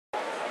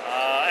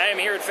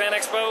here at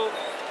FanExpo,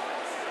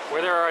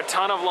 where there are a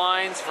ton of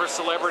lines for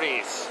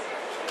celebrities.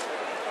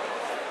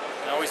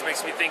 It always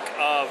makes me think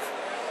of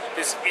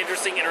this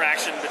interesting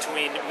interaction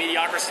between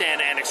Mediocristan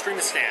and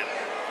Extremistan,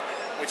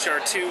 which are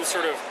two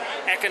sort of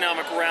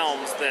economic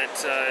realms that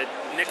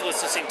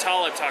Nicholas Nassim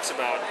Taleb talks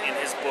about in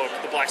his book,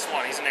 The Black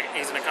Swan. He's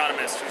an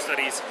economist who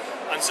studies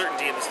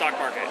uncertainty in the stock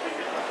market.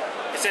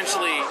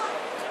 Essentially,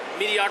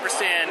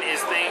 Mediocristan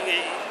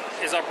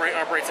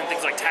operates in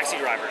things like taxi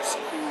drivers,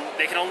 who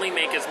they can only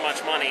make as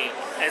much money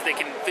as they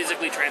can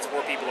physically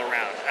transport people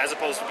around, as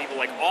opposed to people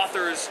like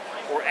authors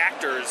or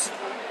actors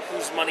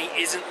whose money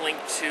isn't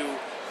linked to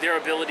their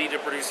ability to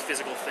produce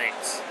physical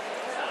things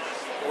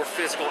or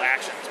physical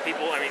actions.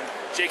 People, I mean,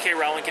 J.K.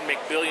 Rowling can make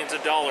billions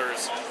of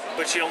dollars,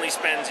 but she only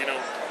spends, I don't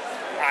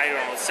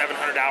know,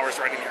 700 hours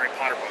writing the Harry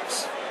Potter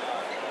books.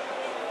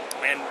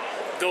 And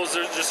those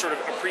are just sort of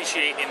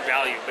appreciate in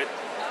value. But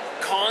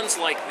cons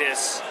like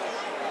this,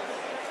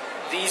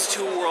 these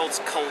two worlds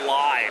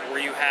collide, where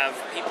you have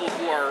people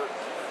who are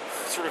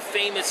sort of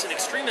famous in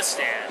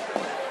Extremistan,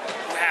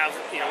 who have,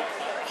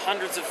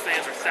 hundreds of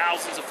fans or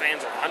thousands of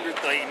fans, or hundreds,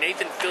 like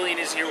Nathan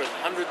Fillion is here with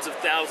hundreds of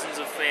thousands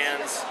of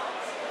fans,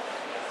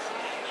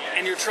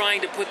 and you're trying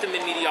to put them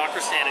in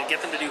Mediocristan and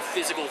get them to do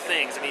physical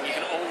things. I mean, you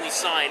can only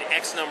sign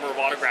X number of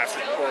autographs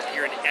or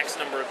appear in X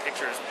number of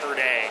pictures per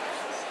day,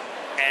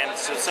 and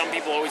so some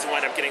people always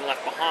wind up getting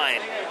left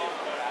behind.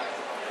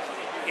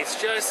 It's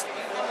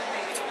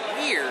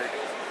weird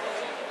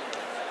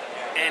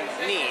and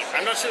neat.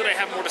 I'm not sure that I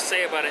have more to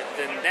say about it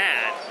than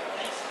that,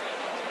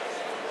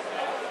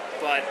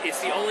 but it's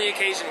the only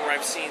occasion where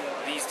I've seen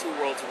these two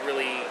worlds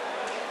really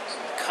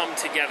come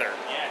together.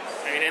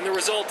 I mean, and the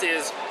result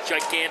is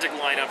gigantic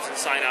lineups and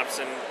sign-ups,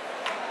 and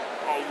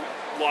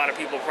a lot of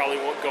people probably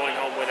going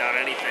home without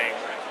anything.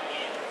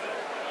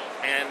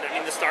 And I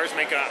mean, the stars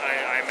make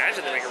I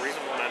imagine they make a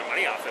reasonable amount of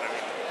money off it. I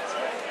mean,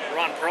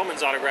 Ron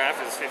Perlman's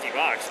autograph is $50,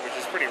 which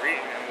is pretty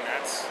reasonable. I mean,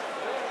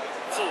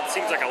 it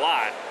seems like a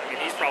lot. I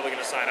mean, he's probably going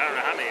to sign, I don't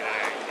know how many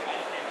today,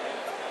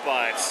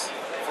 but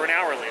for an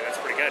hourly, that's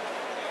pretty good.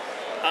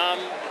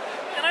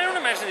 And I don't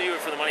imagine they do it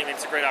for the money. I mean,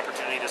 it's a great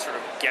opportunity to sort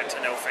of get to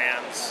know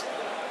fans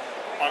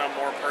on a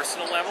more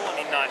personal level. I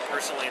mean, not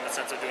personally in the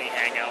sense of doing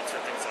hangouts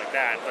or things like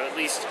that, but at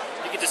least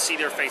you get to see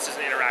their faces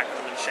and interact with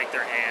them and shake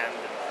their hand.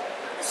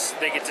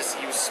 They get to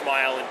see you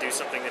smile and do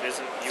something that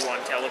isn't you on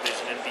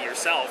television and be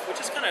yourself, which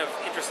is kind of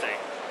interesting,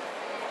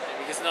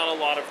 because not a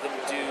lot of them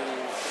do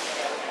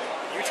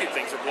YouTube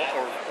things or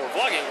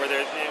vlogging where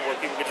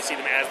people get to see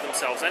them as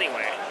themselves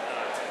anyway,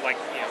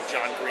 like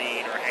John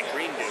Green or Hank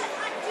Green do.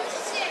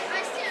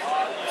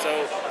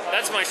 So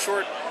that's my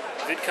short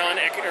VidCon,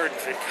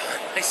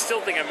 I still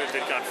think I'm in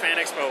VidCon,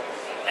 FanExpo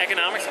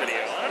economics video.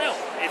 I don't know.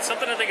 It's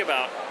something to think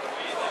about.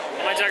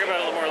 I might talk about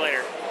it a little more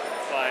later,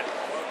 but...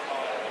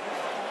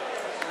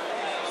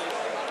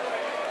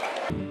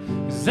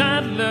 'Cause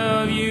I'd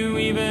love you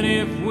even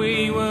if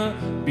we were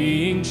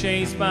being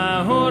chased by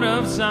a horde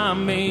of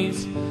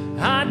zombies.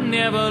 I'd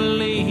never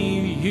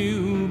leave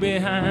you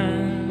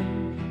behind.